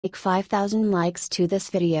Make 5,000 likes to this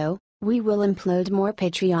video, we will implode more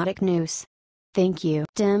patriotic news. Thank you.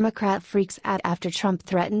 Democrat freaks out after Trump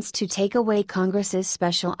threatens to take away Congress's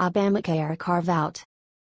special Obamacare carve-out.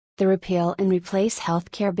 The repeal and replace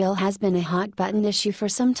healthcare bill has been a hot-button issue for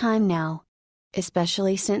some time now,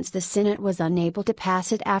 especially since the Senate was unable to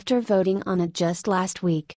pass it after voting on it just last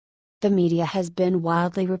week. The media has been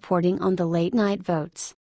wildly reporting on the late-night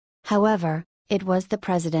votes. However, it was the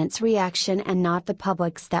president's reaction and not the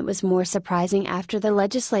public's that was more surprising after the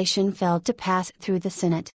legislation failed to pass through the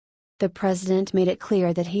Senate. The president made it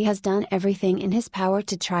clear that he has done everything in his power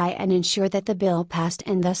to try and ensure that the bill passed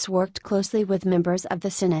and thus worked closely with members of the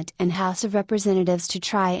Senate and House of Representatives to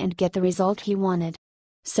try and get the result he wanted.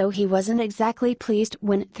 So he wasn't exactly pleased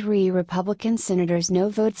when 3 Republican senators' no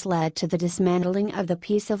votes led to the dismantling of the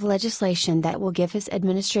piece of legislation that will give his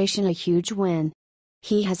administration a huge win.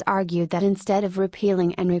 He has argued that instead of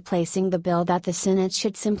repealing and replacing the bill that the Senate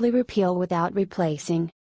should simply repeal without replacing.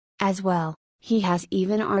 As well, he has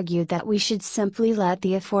even argued that we should simply let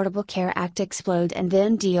the Affordable Care Act explode and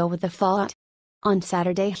then deal with the fallout. On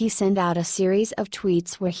Saturday he sent out a series of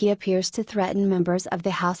tweets where he appears to threaten members of the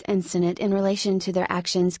House and Senate in relation to their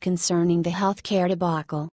actions concerning the health care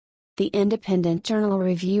debacle. The Independent Journal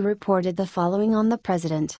Review reported the following on the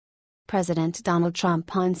president. President Donald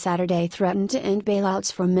Trump on Saturday threatened to end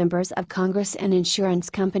bailouts for members of Congress and insurance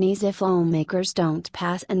companies if lawmakers don't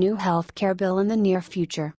pass a new health care bill in the near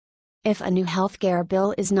future. If a new health care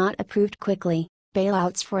bill is not approved quickly,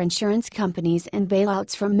 bailouts for insurance companies and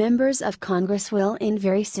bailouts for members of Congress will end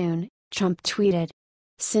very soon, Trump tweeted.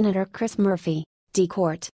 Senator Chris Murphy,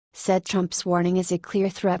 D-Court, said Trump's warning is a clear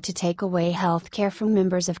threat to take away health care from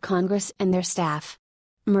members of Congress and their staff.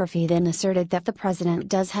 Murphy then asserted that the president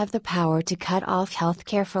does have the power to cut off health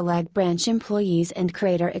care for leg branch employees and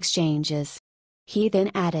creator exchanges. He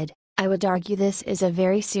then added, "I would argue this is a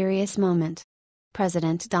very serious moment."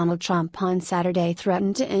 President Donald Trump on Saturday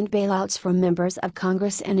threatened to end bailouts for members of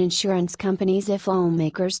Congress and insurance companies if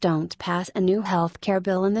lawmakers don't pass a new health care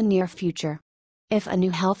bill in the near future. If a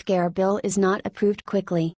new health care bill is not approved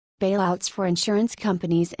quickly, bailouts for insurance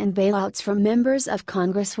companies and bailouts for members of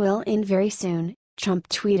Congress will end very soon, Trump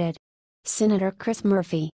tweeted. Senator Chris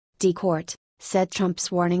Murphy, D-Court, said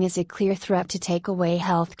Trump's warning is a clear threat to take away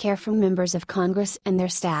health care from members of Congress and their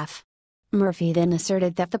staff. Murphy then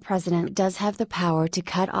asserted that the president does have the power to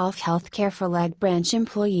cut off health care for leg branch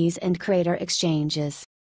employees and creator exchanges.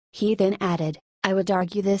 He then added, "I would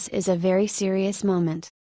argue this is a very serious moment."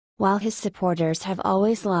 While his supporters have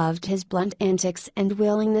always loved his blunt antics and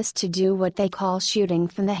willingness to do what they call shooting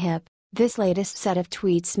from the hip, this latest set of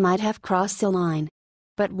tweets might have crossed the line.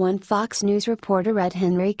 But one Fox News reporter Ed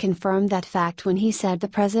Henry confirmed that fact when he said the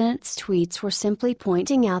president's tweets were simply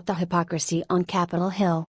pointing out the hypocrisy on Capitol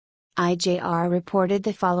Hill. IJR reported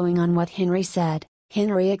the following on what Henry said.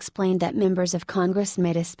 Henry explained that members of Congress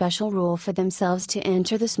made a special rule for themselves to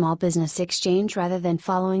enter the small business exchange rather than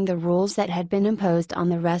following the rules that had been imposed on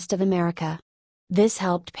the rest of America. This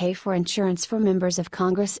helped pay for insurance for members of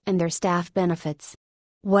Congress and their staff benefits.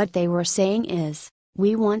 What they were saying is,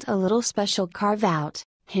 "We want a little special carve-out,"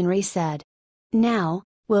 Henry said. Now,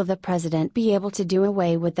 will the president be able to do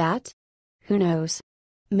away with that? Who knows?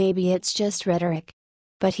 Maybe it's just rhetoric.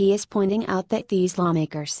 But he is pointing out that these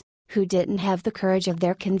lawmakers, who didn't have the courage of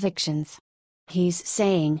their convictions. He's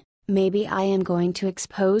saying, maybe I am going to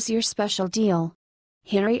expose your special deal.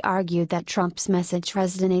 Henry argued that Trump's message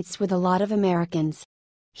resonates with a lot of Americans.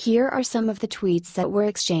 Here are some of the tweets that were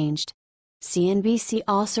exchanged. CNBC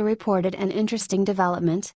also reported an interesting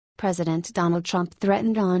development. President Donald Trump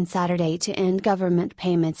threatened on Saturday to end government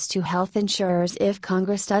payments to health insurers if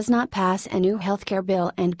Congress does not pass a new healthcare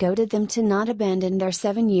bill and goaded them to not abandon their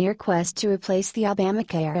 7-year quest to replace the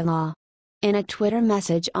Obamacare law. In a Twitter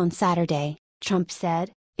message on Saturday, Trump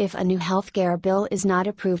said, "If a new healthcare bill is not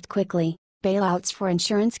approved quickly, bailouts for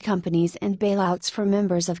insurance companies and bailouts for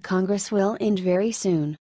members of Congress will end very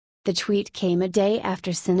soon." The tweet came a day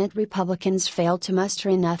after Senate Republicans failed to muster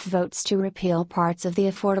enough votes to repeal parts of the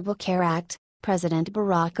Affordable Care Act, President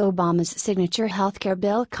Barack Obama's signature healthcare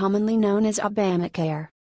bill commonly known as Obamacare.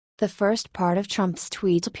 The first part of Trump's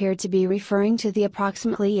tweet appeared to be referring to the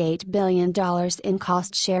approximately $8 billion in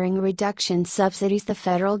cost-sharing reduction subsidies the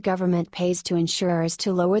federal government pays to insurers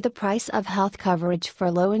to lower the price of health coverage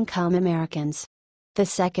for low-income Americans. The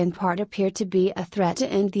second part appeared to be a threat to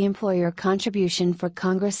end the employer contribution for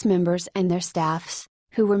Congress members and their staffs,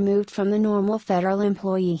 who were moved from the normal federal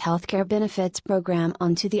employee healthcare benefits program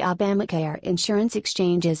onto the Obamacare insurance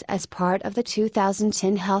exchanges as part of the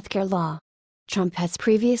 2010 healthcare law. Trump has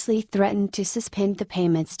previously threatened to suspend the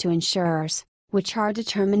payments to insurers, which are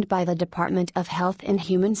determined by the Department of Health and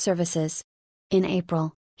Human Services. In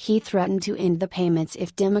April, he threatened to end the payments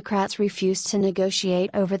if Democrats refused to negotiate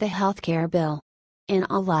over the healthcare bill. In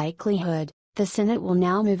all likelihood, the Senate will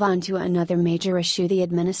now move on to another major issue the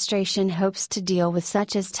administration hopes to deal with,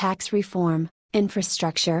 such as tax reform,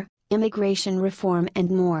 infrastructure, immigration reform and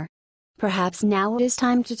more. Perhaps now it is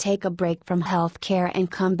time to take a break from healthcare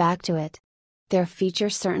and come back to it. Their future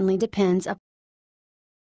certainly depends upon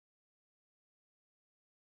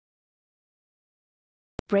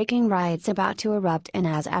breaking riots about to erupt and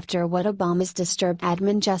as after what Obama's disturbed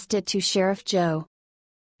admin just did to Sheriff Joe.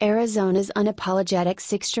 Arizona's unapologetic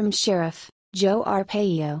six-term sheriff, Joe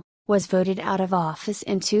Arpaio, was voted out of office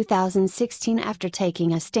in 2016 after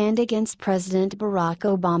taking a stand against President Barack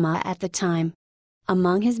Obama at the time.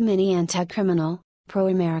 Among his many anti-criminal,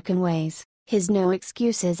 pro-American ways, his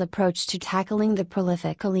no-excuses approach to tackling the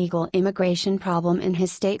prolific illegal immigration problem in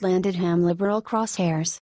his state landed him liberal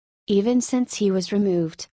crosshairs. Even since he was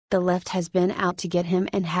removed, the left has been out to get him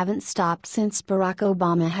and haven't stopped since Barack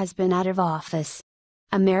Obama has been out of office.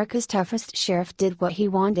 America's toughest sheriff did what he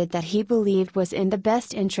wanted that he believed was in the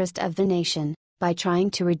best interest of the nation, by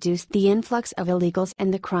trying to reduce the influx of illegals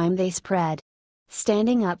and the crime they spread.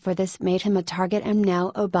 Standing up for this made him a target, and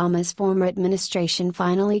now Obama's former administration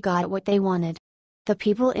finally got what they wanted. The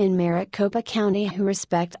people in Maricopa County who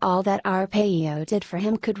respect all that Arpaio did for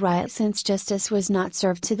him could riot since justice was not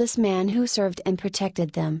served to this man who served and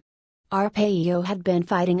protected them. Arpaio had been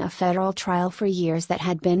fighting a federal trial for years that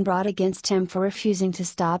had been brought against him for refusing to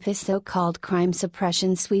stop his so-called crime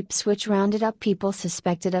suppression sweeps, which rounded up people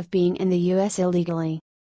suspected of being in the U.S. illegally.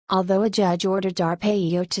 Although a judge ordered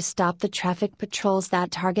Arpaio to stop the traffic patrols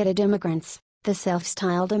that targeted immigrants, the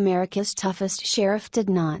self-styled America's toughest sheriff did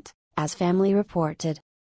not, as family reported.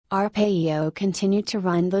 Arpaio continued to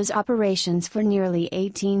run those operations for nearly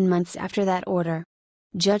 18 months after that order.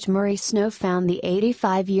 Judge Murray Snow found the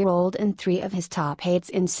 85-year-old and 3 of his top aides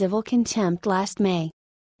in civil contempt last May.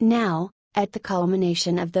 Now, at the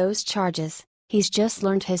culmination of those charges, he's just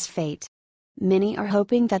learned his fate. Many are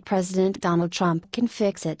hoping that President Donald Trump can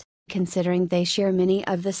fix it, considering they share many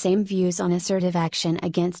of the same views on assertive action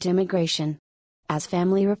against immigration. As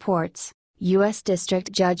family reports, U.S.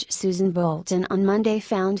 District Judge Susan Bolton on Monday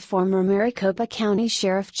found former Maricopa County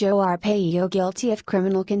Sheriff Joe Arpaio guilty of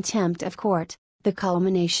criminal contempt of court, the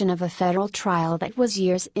culmination of a federal trial that was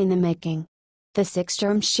years in the making. The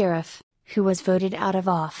six-term sheriff, who was voted out of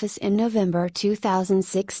office in November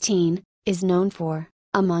 2016, is known for,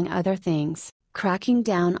 among other things, cracking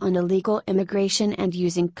down on illegal immigration and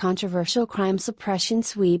using controversial crime suppression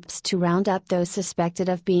sweeps to round up those suspected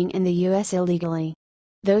of being in the U.S. illegally.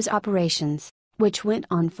 Those operations, which went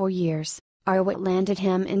on for years, are what landed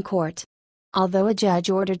him in court. Although a judge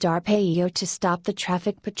ordered Arpaio to stop the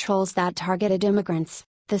traffic patrols that targeted immigrants,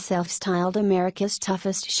 the self-styled America's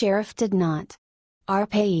toughest sheriff did not.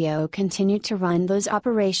 Arpaio continued to run those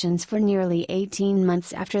operations for nearly 18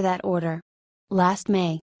 months after that order. Last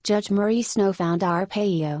May, Judge Murray Snow found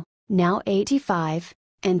Arpaio, now 85,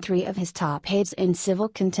 and 3 of his top aides in civil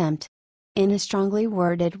contempt. In a strongly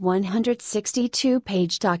worded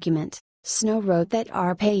 162-page document, Snow wrote that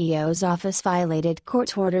Arpaio's office violated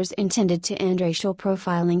court orders intended to end racial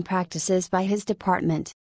profiling practices by his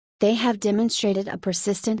department. They have demonstrated a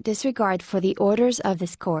persistent disregard for the orders of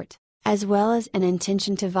this court, as well as an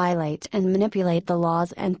intention to violate and manipulate the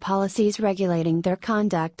laws and policies regulating their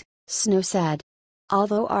conduct, Snow said.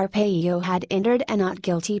 Although Arpaio had entered a not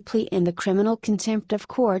guilty plea in the criminal contempt of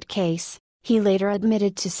court case, he later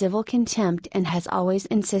admitted to civil contempt and has always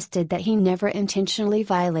insisted that he never intentionally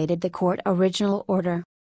violated the court original order.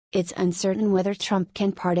 It's uncertain whether Trump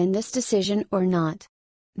can pardon this decision or not.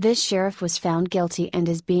 This sheriff was found guilty and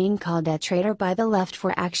is being called a traitor by the left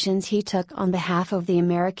for actions he took on behalf of the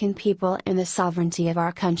American people and the sovereignty of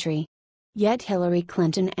our country. Yet Hillary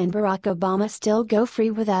Clinton and Barack Obama still go free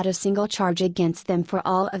without a single charge against them for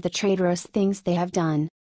all of the traitorous things they have done.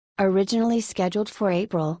 Originally scheduled for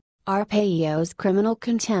April, Arpaio's criminal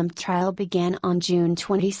contempt trial began on June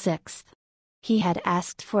 26. He had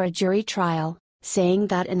asked for a jury trial, saying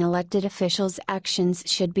that an elected official's actions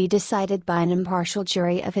should be decided by an impartial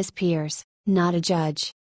jury of his peers, not a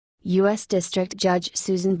judge. U.S. District Judge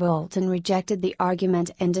Susan Bolton rejected the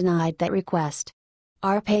argument and denied that request.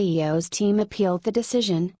 Arpaio's team appealed the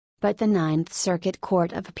decision, but the Ninth Circuit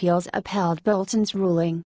Court of Appeals upheld Bolton's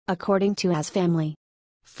ruling, according to As Family.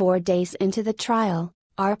 4 days into the trial,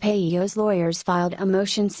 Arpaio's lawyers filed a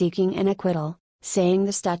motion seeking an acquittal, saying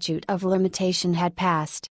the statute of limitation had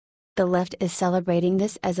passed. The left is celebrating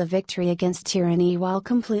this as a victory against tyranny while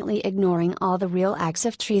completely ignoring all the real acts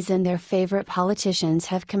of treason their favorite politicians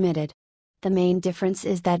have committed. The main difference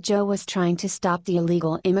is that Joe was trying to stop the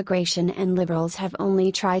illegal immigration and liberals have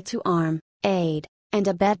only tried to arm, aid, and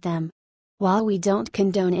abet them. While we don't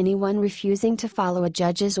condone anyone refusing to follow a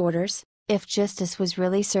judge's orders, if justice was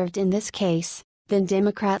really served in this case, then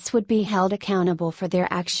Democrats would be held accountable for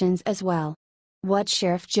their actions as well. What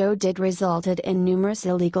Sheriff Joe did resulted in numerous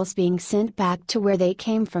illegals being sent back to where they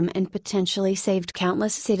came from and potentially saved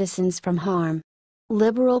countless citizens from harm.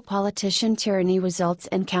 Liberal politician tyranny results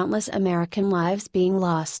in countless American lives being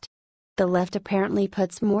lost. The left apparently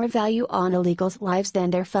puts more value on illegals' lives than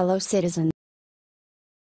their fellow citizens.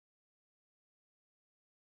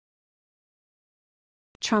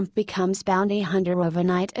 Trump becomes bounty hunter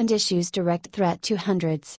overnight and issues direct threat to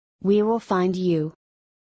hundreds. "We will find you."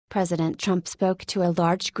 President Trump spoke to a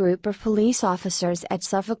large group of police officers at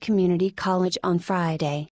Suffolk Community College on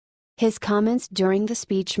Friday. His comments during the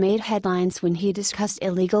speech made headlines when he discussed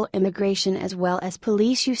illegal immigration as well as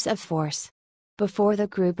police use of force. Before the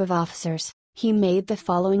group of officers, he made the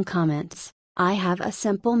following comments: "I have a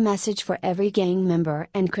simple message for every gang member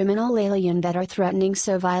and criminal alien that are threatening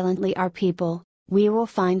so violently our people: we will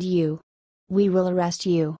find you. We will arrest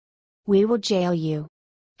you. We will jail you.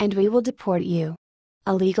 And we will deport you."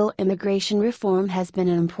 Illegal immigration reform has been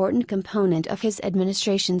an important component of his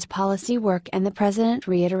administration's policy work, and the president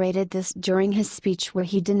reiterated this during his speech where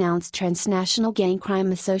he denounced transnational gang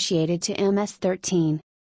crime associated to MS-13.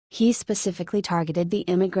 He specifically targeted the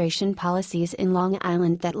immigration policies in Long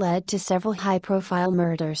Island that led to several high-profile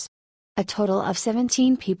murders. A total of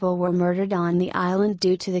 17 people were murdered on the island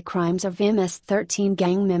due to the crimes of MS-13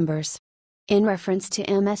 gang members. In reference to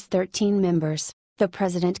MS-13 members, the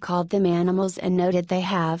president called them animals and noted they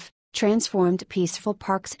have transformed peaceful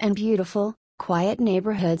parks and beautiful, quiet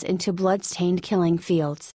neighborhoods into blood-stained killing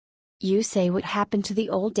fields. You say, what happened to the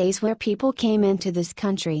old days where people came into this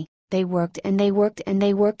country, they worked and they worked and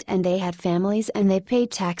they worked and they had families and they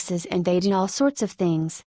paid taxes and they did all sorts of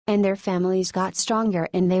things, and their families got stronger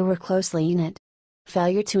and they were closely knit.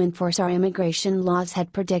 Failure to enforce our immigration laws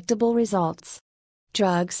had predictable results: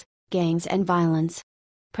 drugs, gangs and violence.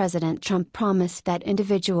 President Trump promised that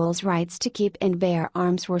individuals' rights to keep and bear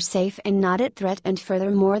arms were safe and not at threat, and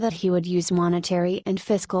furthermore that he would use monetary and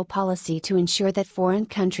fiscal policy to ensure that foreign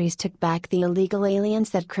countries took back the illegal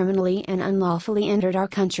aliens that criminally and unlawfully entered our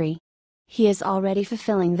country. He is already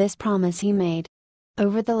fulfilling this promise he made.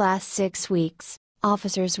 Over the last 6 weeks,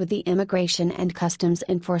 officers with the Immigration and Customs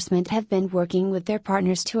Enforcement have been working with their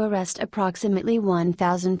partners to arrest approximately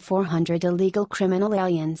 1,400 illegal criminal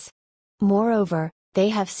aliens. Moreover, they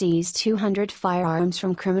have seized 200 firearms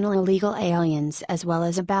from criminal illegal aliens as well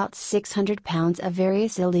as about 600 pounds of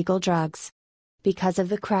various illegal drugs. Because of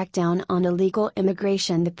the crackdown on illegal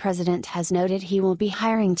immigration, the president has noted he will be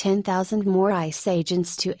hiring 10,000 more ICE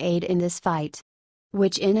agents to aid in this fight,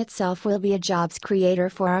 which in itself will be a jobs creator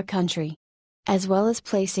for our country, as well as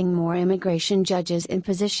placing more immigration judges in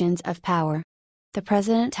positions of power. The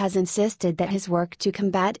president has insisted that his work to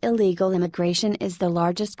combat illegal immigration is the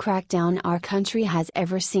largest crackdown our country has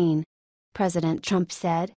ever seen. President Trump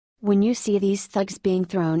said, "When you see these thugs being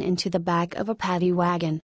thrown into the back of a paddy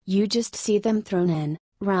wagon, you just see them thrown in,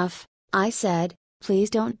 rough." I said, "Please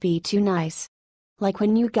don't be too nice. Like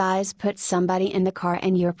when you guys put somebody in the car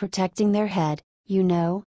and you're protecting their head, you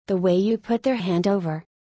know, the way you put their hand over.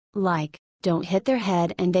 Like, don't hit their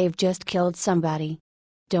head and they've just killed somebody.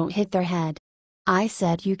 Don't hit their head." I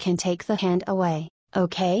said, "You can take the hand away,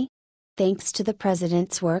 okay?" Thanks to the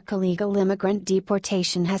president's work, illegal immigrant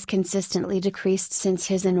deportation has consistently decreased since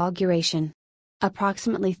his inauguration.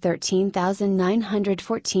 Approximately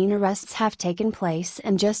 13,914 arrests have taken place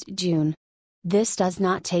in just June. This does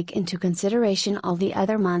not take into consideration all the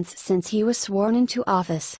other months since he was sworn into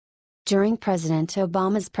office. During President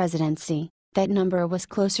Obama's presidency, that number was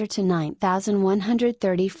closer to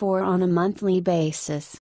 9,134 on a monthly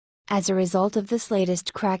basis. As a result of this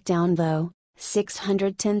latest crackdown, though,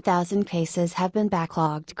 610,000 cases have been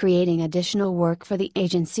backlogged, creating additional work for the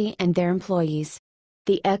agency and their employees.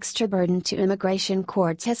 The extra burden to immigration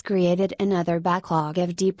courts has created another backlog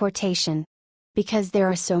of deportation, because there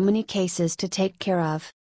are so many cases to take care of.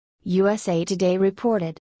 USA Today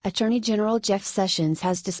reported, Attorney General Jeff Sessions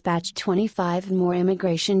has dispatched 25 more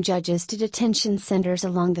immigration judges to detention centers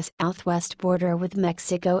along the southwest border with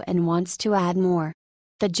Mexico and wants to add more.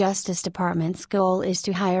 The Justice Department's goal is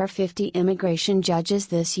to hire 50 immigration judges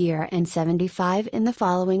this year and 75 in the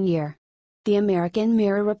following year. The American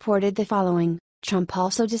Mirror reported the following: Trump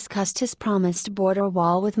also discussed his promised border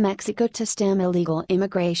wall with Mexico to stem illegal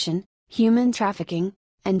immigration, human trafficking,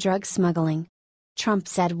 and drug smuggling. Trump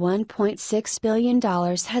said $1.6 billion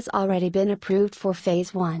has already been approved for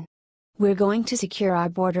Phase 1. We're going to secure our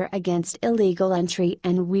border against illegal entry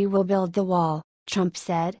and we will build the wall, Trump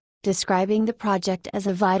said, describing the project as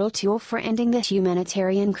a vital tool for ending the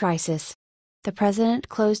humanitarian crisis. The president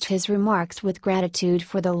closed his remarks with gratitude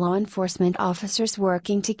for the law enforcement officers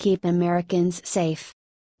working to keep Americans safe.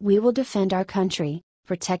 We will defend our country,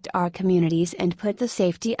 protect our communities and put the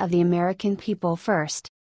safety of the American people first.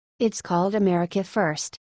 It's called America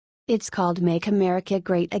First. It's called Make America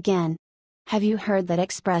Great Again. Have you heard that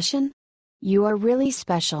expression? You are really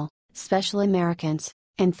special, special Americans,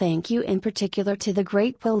 and thank you in particular to the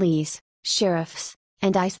great police, sheriffs,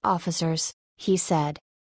 and ICE officers, he said.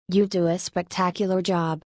 You do a spectacular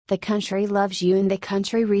job, the country loves you and the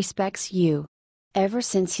country respects you. Ever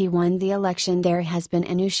since he won the election there has been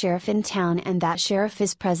a new sheriff in town and that sheriff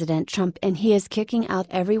is President Trump and he is kicking out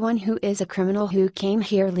everyone who is a criminal who came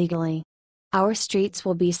here legally. Our streets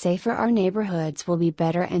will be safer, our neighborhoods will be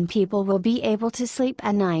better and people will be able to sleep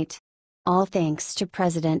at night. All thanks to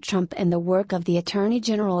President Trump and the work of the Attorney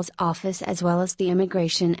General's office as well as the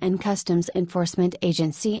Immigration and Customs Enforcement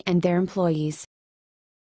Agency and their employees.